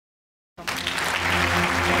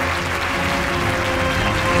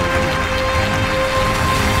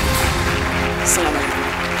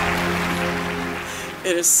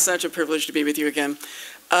It is such a privilege to be with you again.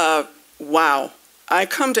 Wow. I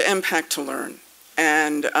come to MPAC to learn,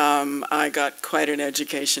 and I got quite an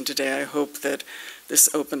education today. I hope that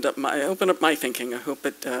this opened up my thinking. I hope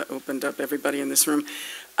it opened up everybody in this room.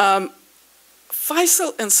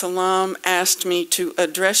 Faisal and Salam asked me to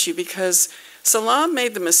address you because Salam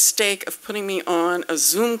made the mistake of putting me on a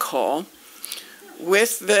Zoom call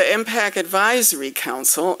with the MPAC Advisory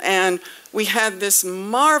Council, and we had this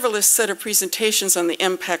marvelous set of presentations on the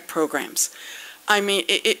MPAC programs. I mean,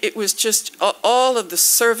 it was just all of the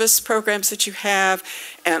service programs that you have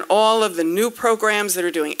and all of the new programs that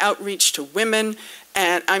are doing outreach to women.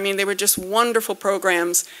 And I mean, they were just wonderful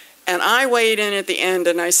programs. And I weighed in at the end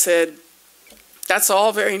and I said, that's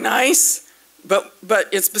all very nice, but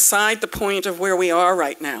it's beside the point of where we are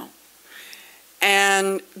right now.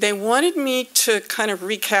 And they wanted me to kind of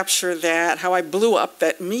recapture that, how I blew up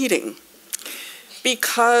that meeting.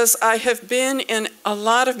 Because I have been in a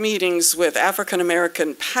lot of meetings with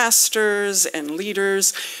African-American pastors and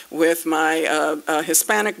leaders, with my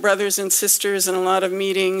Hispanic brothers and sisters in a lot of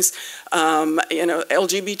meetings, you know,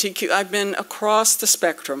 LGBTQ. I've been across the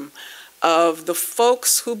spectrum of the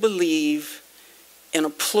folks who believe in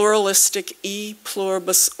a pluralistic, e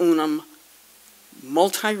pluribus unum,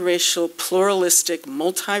 multiracial, pluralistic,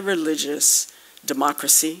 multi-religious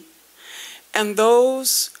democracy, and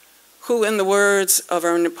those who, in the words of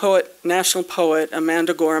our national poet,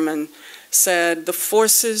 Amanda Gorman, said, the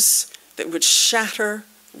forces that would shatter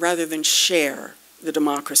rather than share the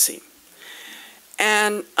democracy.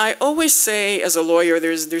 And I always say, as a lawyer,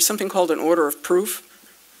 there's something called an order of proof.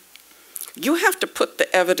 You have to put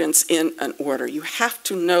the evidence in an order. You have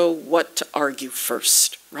to know what to argue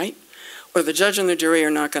first, right? Or the judge and the jury are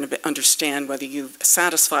not going to understand whether you've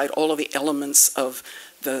satisfied all of the elements of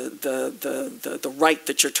the right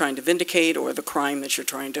that you're trying to vindicate or the crime that you're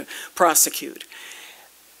trying to prosecute.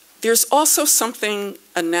 There's also something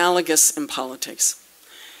analogous in politics,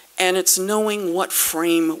 and it's knowing what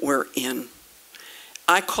frame we're in.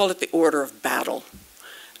 I call it the order of battle.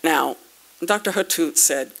 Now, Dr. Hatut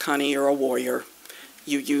said, Connie, you're a warrior.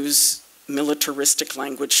 You use militaristic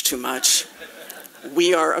language too much.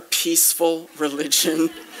 We are a peaceful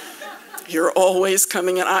religion. You're always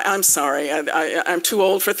coming in. I'm sorry, I'm too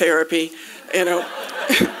old for therapy, you know.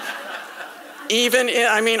 Even,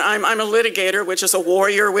 I mean, I'm a litigator, which is a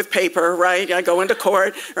warrior with paper, right? I go into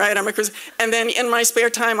court, right? And then in my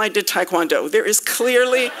spare time, I did Taekwondo. There is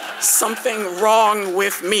clearly something wrong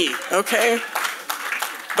with me, okay?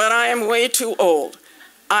 But I am way too old.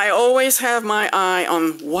 I always have my eye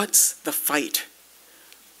on what's the fight?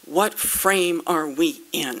 What frame are we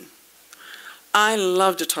in? I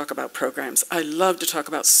love to talk about programs. I love to talk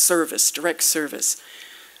about service, direct service.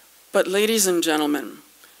 But ladies and gentlemen,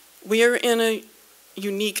 we are in a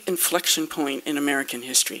unique inflection point in American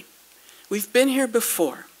history. We've been here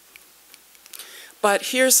before. But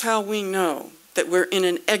here's how we know that we're in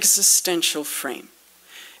an existential frame.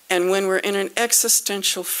 And when we're in an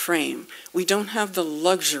existential frame, we don't have the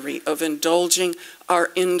luxury of indulging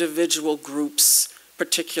our individual groups'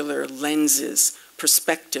 particular lenses,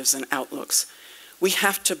 perspectives, and outlooks. We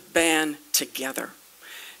have to band together.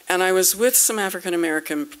 And I was with some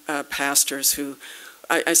African-American pastors who,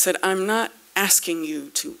 I said, I'm not asking you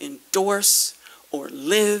to endorse or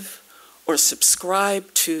live or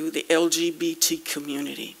subscribe to the LGBT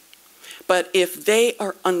community. But if they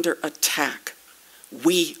are under attack,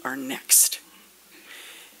 we are next.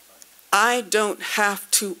 I don't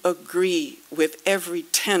have to agree with every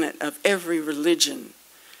tenet of every religion,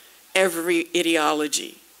 every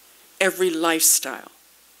ideology, every lifestyle.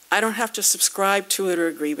 I don't have to subscribe to it or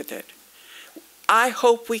agree with it. I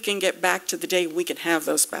hope we can get back to the day we can have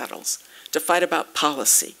those battles, to fight about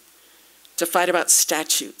policy, to fight about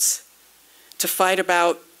statutes, to fight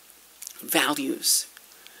about values.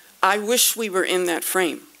 I wish we were in that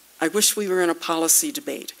frame. I wish we were in a policy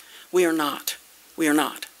debate. We are not. We are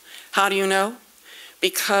not. How do you know?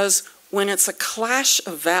 Because when it's a clash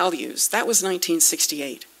of values, that was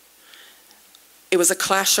 1968. It was a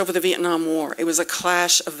clash over the Vietnam War. It was a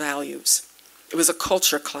clash of values. It was a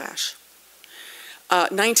culture clash.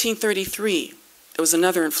 1933, there was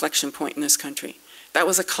another inflection point in this country. That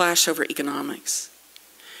was a clash over economics.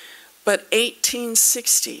 But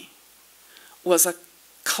 1860 was a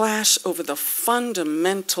clash over the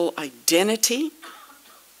fundamental identity,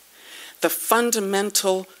 the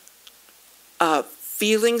fundamental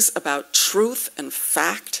feelings about truth and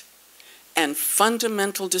fact, and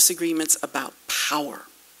fundamental disagreements about power.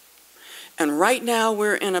 And right now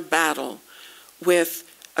we're in a battle with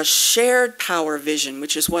a shared power vision,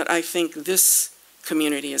 which is what I think this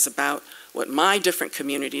community is about, what my different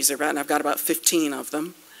communities are about, and I've got about 15 of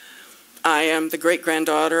them. I am the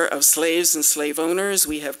great-granddaughter of slaves and slave owners.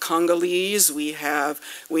 We have Congolese, we have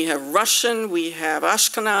Russian, we have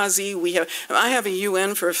Ashkenazi, I have a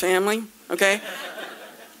UN for a family, okay?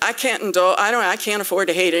 I can't afford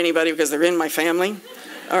to hate anybody because they're in my family,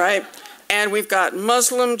 all right? And we've got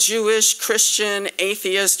Muslim, Jewish, Christian,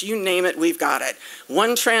 atheist, you name it, we've got it.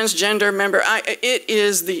 One transgender member, it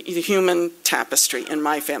is the human tapestry in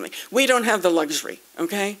my family. We don't have the luxury,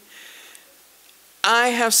 okay? I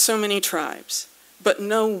have so many tribes, but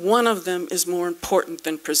no one of them is more important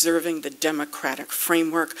than preserving the democratic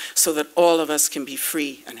framework so that all of us can be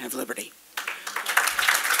free and have liberty.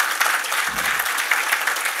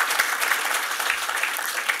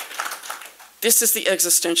 This is the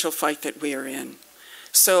existential fight that we are in.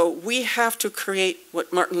 So we have to create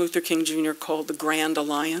what Martin Luther King Jr. called the Grand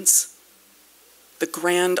Alliance. The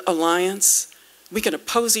Grand Alliance. We can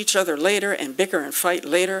oppose each other later and bicker and fight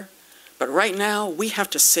later. But right now, we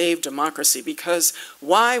have to save democracy, because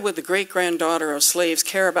why would the great-granddaughter of slaves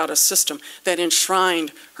care about a system that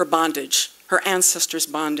enshrined her bondage, her ancestors'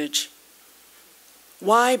 bondage?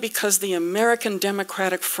 Why? Because the American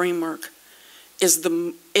democratic framework is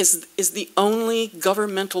the only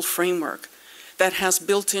governmental framework that has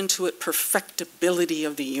built into it perfectibility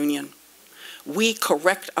of the Union. We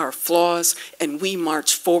correct our flaws and we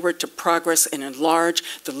march forward to progress and enlarge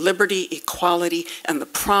the liberty, equality, and the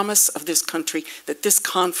promise of this country that this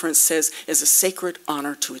conference says is a sacred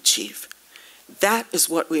honor to achieve. That is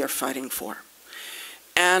what we are fighting for.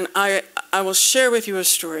 And I will share with you a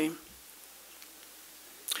story.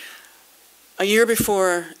 A year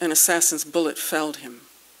before an assassin's bullet felled him,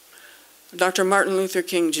 Dr. Martin Luther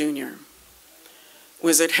King Jr.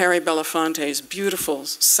 was at Harry Belafonte's beautiful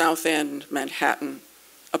South End Manhattan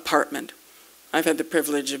apartment. I've had the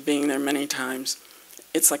privilege of being there many times.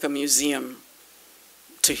 It's like a museum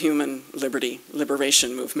to human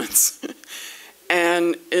liberation movements.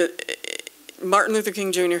 And Martin Luther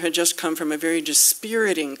King Jr. had just come from a very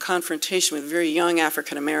dispiriting confrontation with very young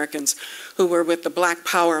African Americans who were with the Black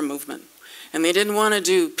Power movement. And they didn't want to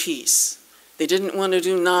do peace. They didn't want to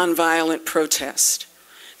do nonviolent protest.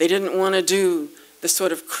 They didn't want to do the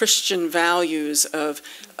sort of Christian values of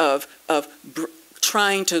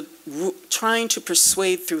trying to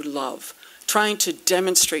persuade through love, trying to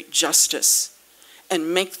demonstrate justice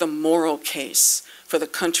and make the moral case for the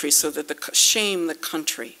country so that shame the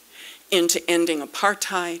country into ending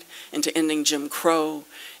apartheid, into ending Jim Crow,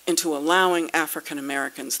 into allowing African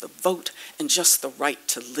Americans the vote and just the right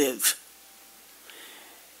to live.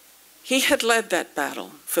 He had led that battle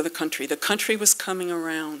for the country. The country was coming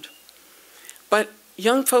around. But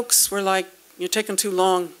young folks were like, you're taking too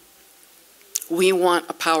long. We want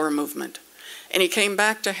a power movement. And he came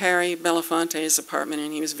back to Harry Belafonte's apartment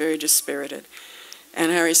and he was very dispirited.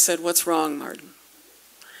 And Harry said, "What's wrong, Martin?"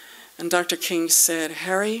 And Dr. King said,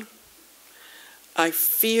 "Harry, I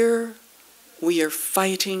fear we are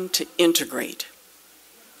fighting to integrate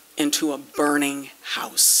into a burning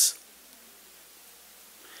house."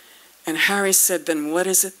 And Harry said, "Then what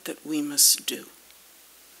is it that we must do?"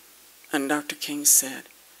 And Dr. King said,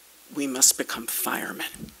 "We must become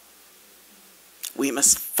firemen. We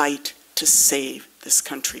must fight to save this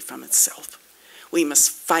country from itself. We must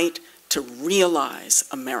fight to realize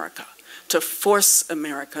America, to force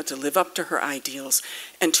America to live up to her ideals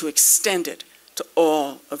and to extend it to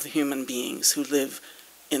all of the human beings who live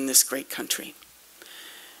in this great country.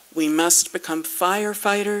 We must become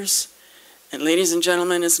firefighters. And ladies and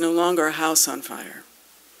gentlemen, it's no longer a house on fire.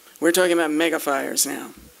 We're talking about mega fires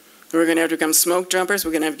now. We're going to have to become smoke jumpers.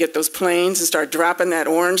 We're going to have to get those planes and start dropping that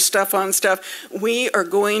orange stuff on stuff. We are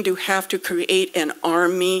going to have to create an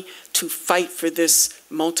army to fight for this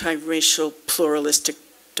multiracial, pluralistic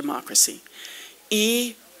democracy.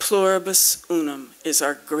 E pluribus unum is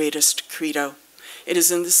our greatest credo. It is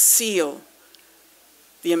in the seal,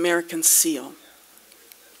 the American seal.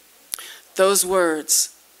 Those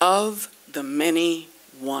words, of the many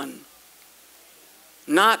one.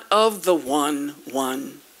 Not of the one,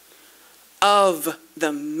 of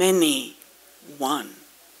the many one.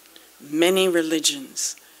 Many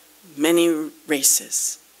religions, many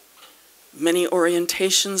races, many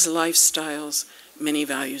orientations, lifestyles, many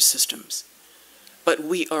value systems. But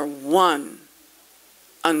we are one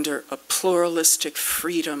under a pluralistic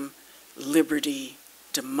freedom, liberty,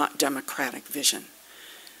 democratic vision.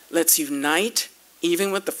 Let's unite,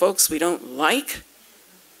 even with the folks we don't like.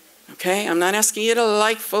 Okay, I'm not asking you to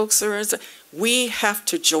like folks, we have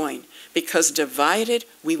to join, because divided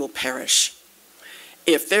we will perish.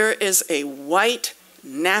 If there is a white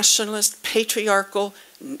nationalist, patriarchal,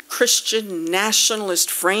 Christian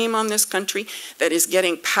nationalist frame on this country that is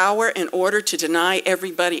getting power in order to deny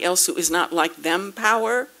everybody else who is not like them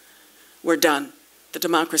power, we're done. The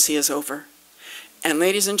democracy is over. And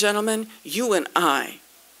ladies and gentlemen, you and I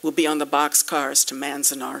will be on the boxcars to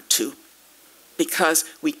Manzanar too, because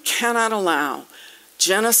we cannot allow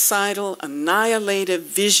genocidal, annihilative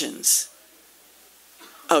visions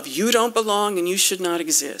of you don't belong and you should not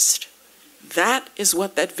exist. That is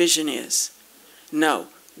what that vision is. No,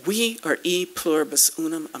 we are e pluribus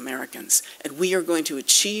unum Americans, and we are going to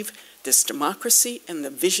achieve this democracy and the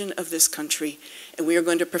vision of this country, and we are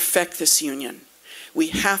going to perfect this union. We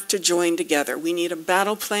have to join together. We need a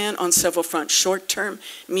battle plan on several fronts, short-term,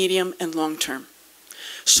 medium, and long-term.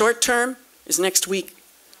 Short-term is next week.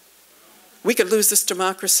 We could lose this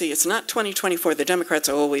democracy. It's not 2024. The Democrats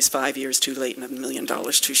are always 5 years too late and $1 million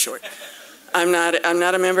too short. I'm not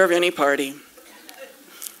a member of any party.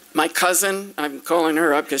 My cousin, I'm calling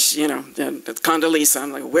her up because, you know, Condoleezza,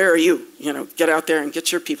 I'm like, where are you? You know, get out there and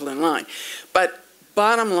get your people in line. But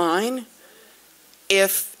bottom line,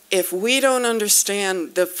 if we don't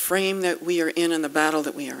understand the frame that we are in and the battle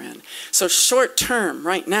that we are in. So short term,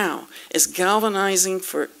 right now, is galvanizing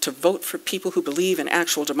to vote for people who believe in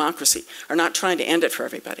actual democracy, are not trying to end it for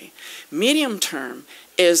everybody. Medium term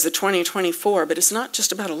is the 2024, but it's not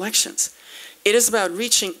just about elections. It is about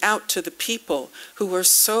reaching out to the people who are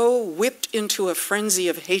so whipped into a frenzy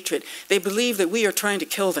of hatred, they believe that we are trying to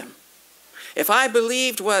kill them. If I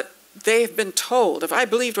believed what they've been told, if I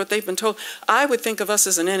believed what they've been told, I would think of us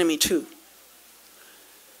as an enemy too.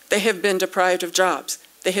 They have been deprived of jobs.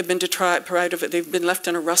 They have been deprived of it. They've been left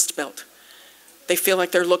in a rust belt. They feel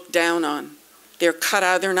like they're looked down on. They're cut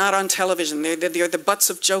out. They're not on television. They're the butts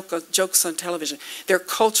of jokes on television. Their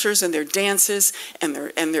cultures and their dances and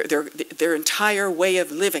their entire way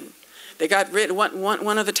of living. They got rid.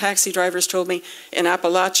 One of the taxi drivers told me in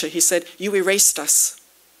Appalachia, he said, "You erased us.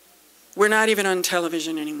 We're not even on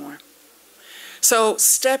television anymore." So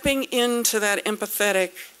stepping into that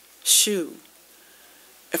empathetic shoe,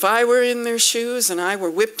 if I were in their shoes and I were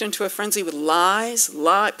whipped into a frenzy with lies,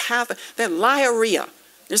 that liarrhea,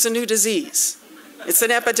 there's a new disease. It's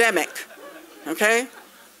an epidemic, okay?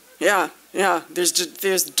 Yeah, there's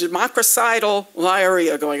democracidal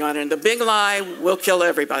liarrhea going on, and the big lie will kill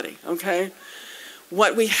everybody, okay?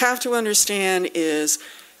 What we have to understand is,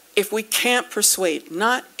 if we can't persuade,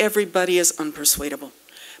 not everybody is unpersuadable,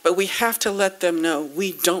 but we have to let them know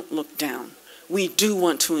we don't look down. We do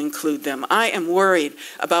want to include them. I am worried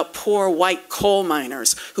about poor white coal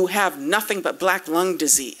miners who have nothing but black lung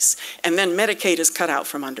disease, and then Medicaid is cut out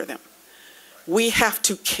from under them. We have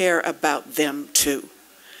to care about them too,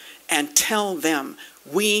 and tell them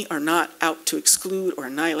we are not out to exclude or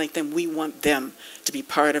annihilate them. We want them to be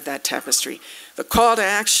part of that tapestry. The call to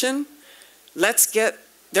action,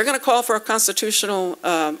 they're going to call for a constitutional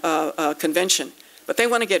convention, but they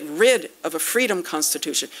want to get rid of a freedom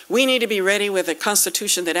constitution. We need to be ready with a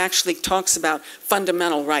constitution that actually talks about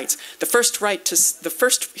fundamental rights. The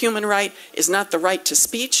first human right is not the right to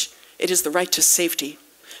speech, it is the right to safety.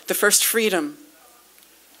 The first freedom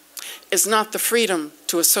is not the freedom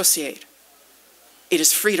to associate. It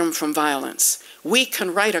is freedom from violence. We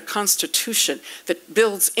can write a constitution that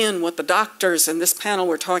builds in what the doctors in this panel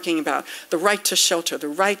were talking about: the right to shelter, the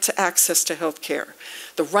right to access to health care,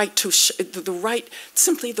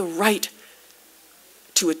 simply the right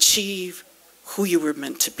to achieve who you were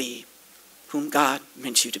meant to be, whom God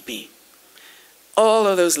meant you to be. All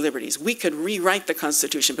of those liberties. We could rewrite the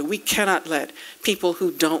Constitution, but we cannot let people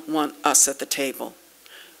who don't want us at the table.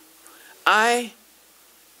 I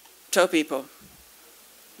tell people,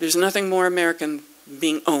 there's nothing more American than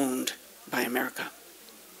being owned by America.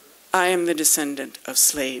 I am the descendant of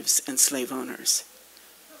slaves and slave owners.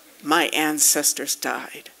 My ancestors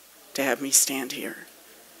died to have me stand here.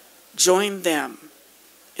 Join them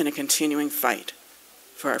in a continuing fight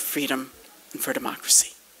for our freedom and for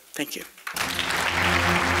democracy. Thank you.